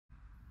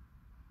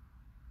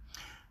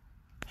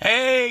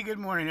Hey, good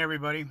morning,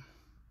 everybody.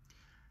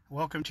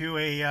 Welcome to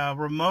a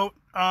remote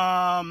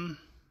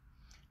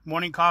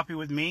morning coffee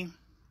with me.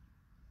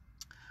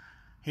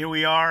 Here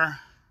we are,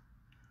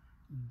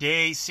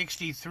 day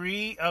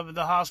 63 of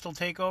the hostile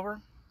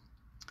takeover.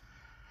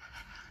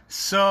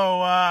 So,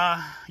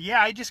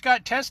 yeah, I just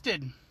got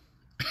tested.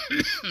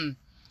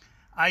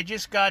 I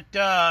just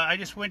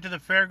went to the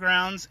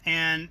fairgrounds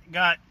and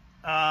got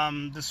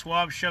the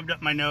swab shoved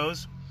up my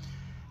nose.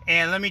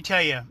 And let me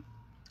tell you,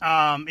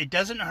 it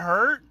doesn't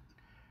hurt,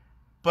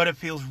 but it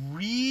feels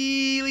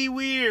really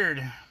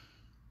weird.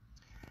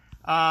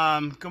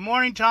 Good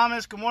morning,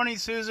 Thomas. Good morning,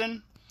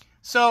 Susan.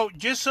 So,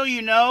 just so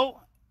you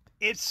know,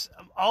 it's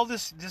all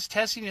this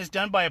testing is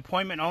done by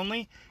appointment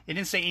only. It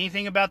didn't say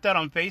anything about that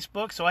on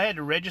Facebook, so I had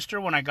to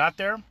register when I got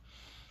there.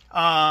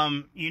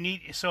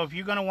 So if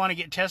you're going to want to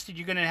get tested,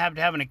 you're going to have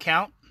an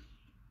account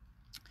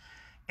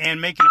and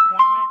make an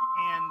appointment.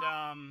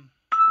 And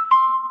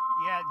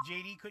yeah,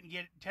 JD couldn't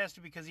get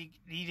tested because he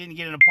didn't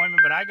get an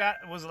appointment, but I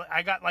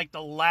got like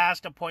the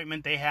last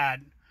appointment they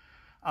had,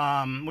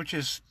 which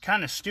is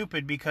kind of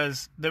stupid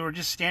because they were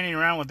just standing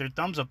around with their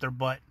thumbs up their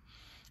butt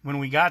when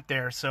we got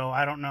there. So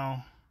I don't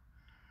know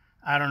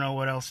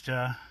what else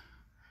to.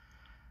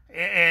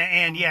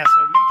 And yeah,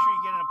 so make sure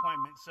you get an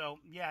appointment. So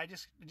yeah, I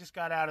just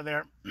got out of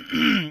there,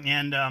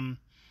 and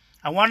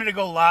I wanted to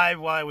go live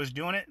while I was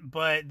doing it,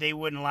 but they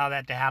wouldn't allow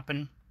that to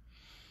happen.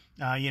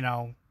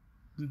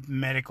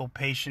 Medical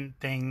patient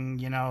thing,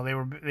 you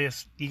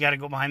got to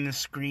go behind the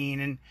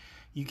screen and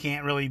you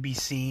can't really be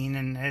seen,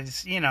 and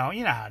it's you know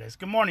how it is.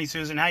 Good morning,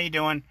 Susan. How you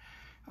doing?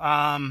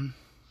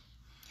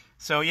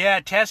 So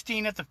yeah,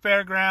 testing at the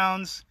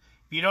fairgrounds.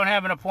 If you don't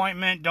have an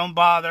appointment, don't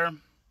bother.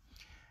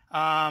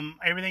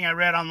 Everything I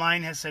read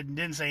online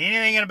didn't say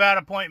anything about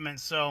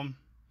appointments, so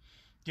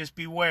just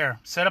beware.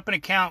 Set up an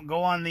account.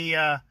 Go on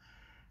the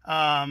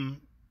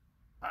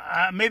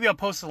maybe I'll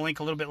post the link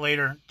a little bit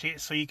later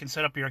so you can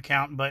set up your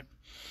account. But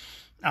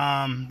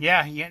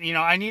yeah,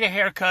 I need a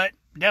haircut.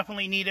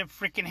 Definitely need a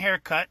freaking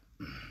haircut.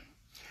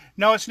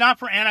 No, it's not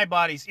for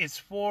antibodies. It's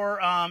for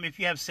if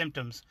you have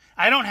symptoms.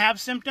 I don't have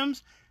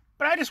symptoms,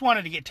 but I just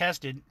wanted to get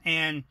tested,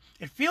 and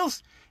it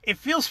feels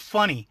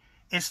funny.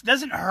 It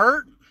doesn't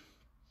hurt.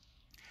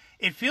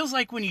 It feels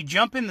like when you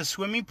jump in the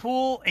swimming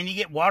pool and you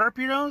get water up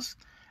your nose.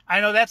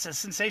 I know that's a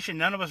sensation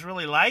none of us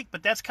really like,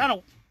 but that's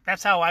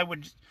how I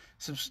would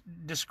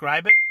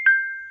describe it.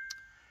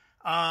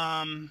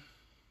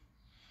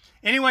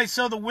 Anyway,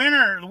 so the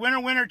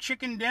winner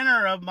chicken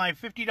dinner of my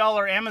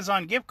 $50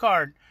 Amazon gift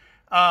card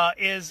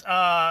is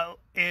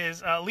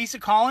Lisa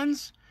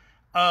Collins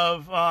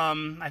of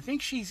I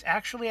think she's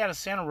actually out of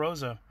Santa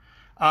Rosa.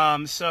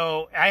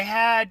 So I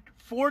had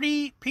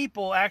 40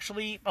 people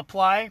actually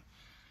apply.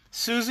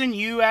 Susan,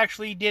 you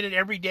actually did it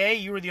every day.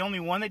 You were the only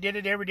one that did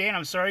it every day, and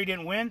I'm sorry you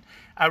didn't win.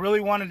 I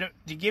really wanted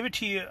to give it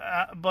to you,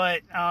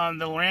 but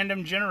the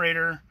random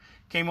generator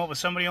came up with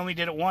somebody only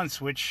did it once,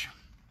 which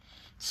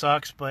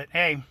sucks. But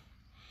hey,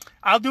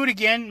 I'll do it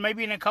again.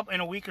 Maybe in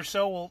a week or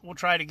so, we'll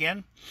try it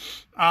again.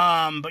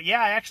 But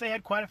yeah, I actually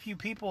had quite a few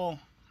people.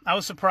 I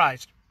was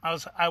surprised. I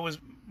was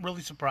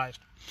really surprised.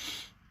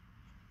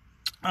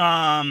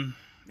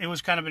 It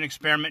was kind of an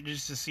experiment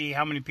just to see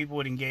how many people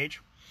would engage.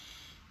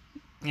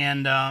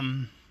 And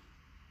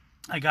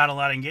I got a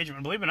lot of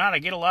engagement. Believe it or not, I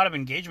get a lot of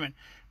engagement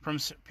from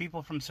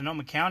people from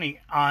Sonoma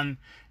County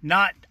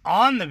not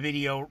on the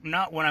video,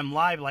 not when I'm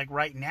live like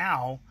right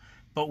now,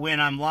 but when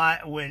I'm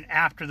live,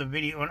 after the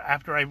video,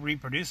 after I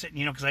reproduce it,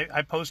 because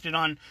I posted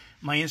on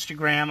my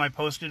Instagram, I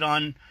posted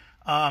on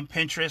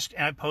Pinterest,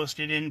 and I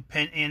posted in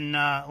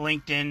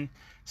LinkedIn.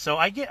 So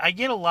I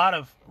get a lot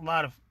of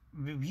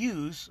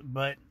views,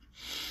 but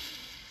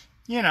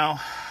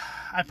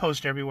I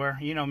post everywhere.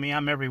 You know me,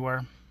 I'm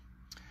everywhere.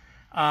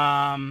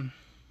 Yeah,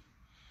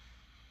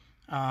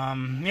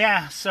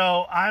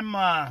 so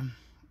I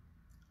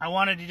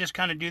wanted to just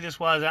kind of do this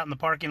while I was out in the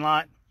parking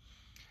lot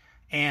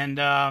and,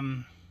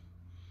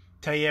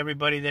 tell you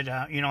everybody that,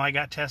 I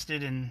got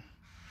tested and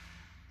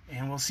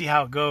we'll see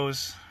how it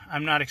goes.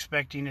 I'm not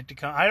expecting it to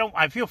come.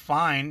 I feel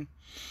fine.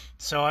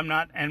 So I'm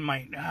not, and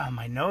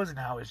my nose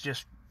now is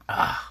just,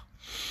 yeah,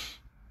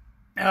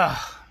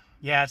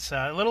 it's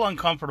a little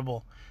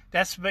uncomfortable.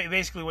 That's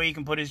basically what you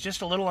can put it, is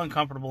just a little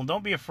uncomfortable.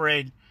 Don't be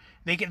afraid.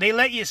 They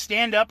let you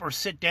stand up or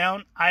sit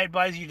down. I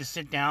advise you to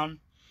sit down.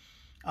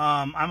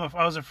 I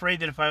was afraid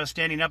that if I was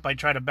standing up, I'd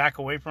try to back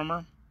away from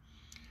her.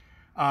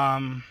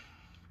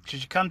 Because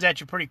she comes at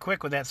you pretty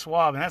quick with that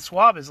swab. And that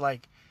swab is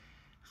like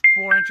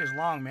 4 inches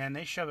long, man.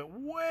 They shove it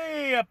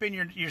way up in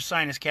your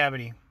sinus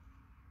cavity.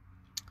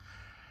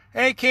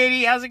 Hey,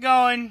 Katie, how's it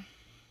going?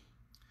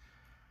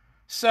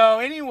 So,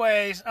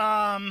 anyways,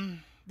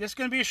 this is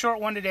going to be a short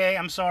one today.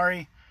 I'm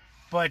sorry.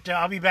 But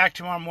I'll be back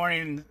tomorrow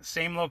morning,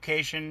 same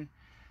location.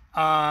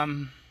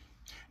 No,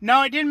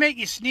 it didn't make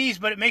you sneeze,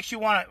 but it makes you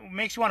want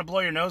to blow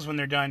your nose when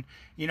they're done.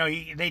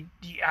 I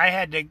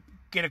had to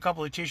get a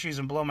couple of tissues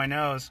and blow my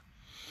nose.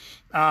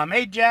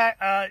 Hey,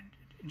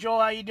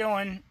 Joel, how you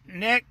doing?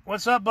 Nick,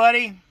 what's up,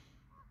 buddy?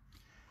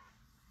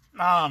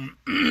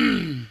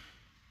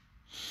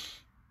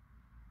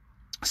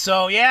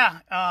 So yeah,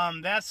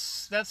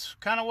 that's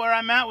kind of where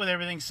I'm at with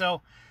everything.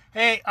 So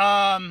hey,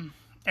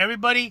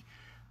 everybody,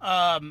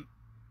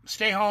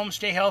 stay home,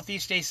 stay healthy,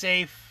 stay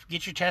safe.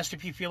 Get your test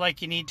if you feel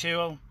like you need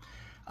to.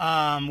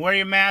 Wear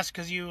your mask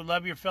because you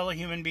love your fellow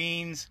human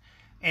beings.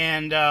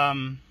 And I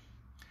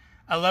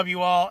love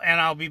you all. And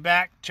I'll be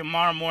back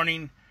tomorrow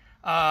morning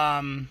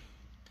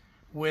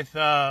with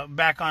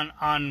back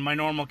on my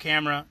normal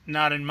camera,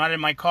 not in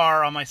my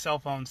car, on my cell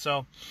phone.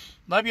 So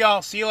love you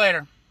all. See you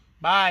later.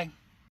 Bye.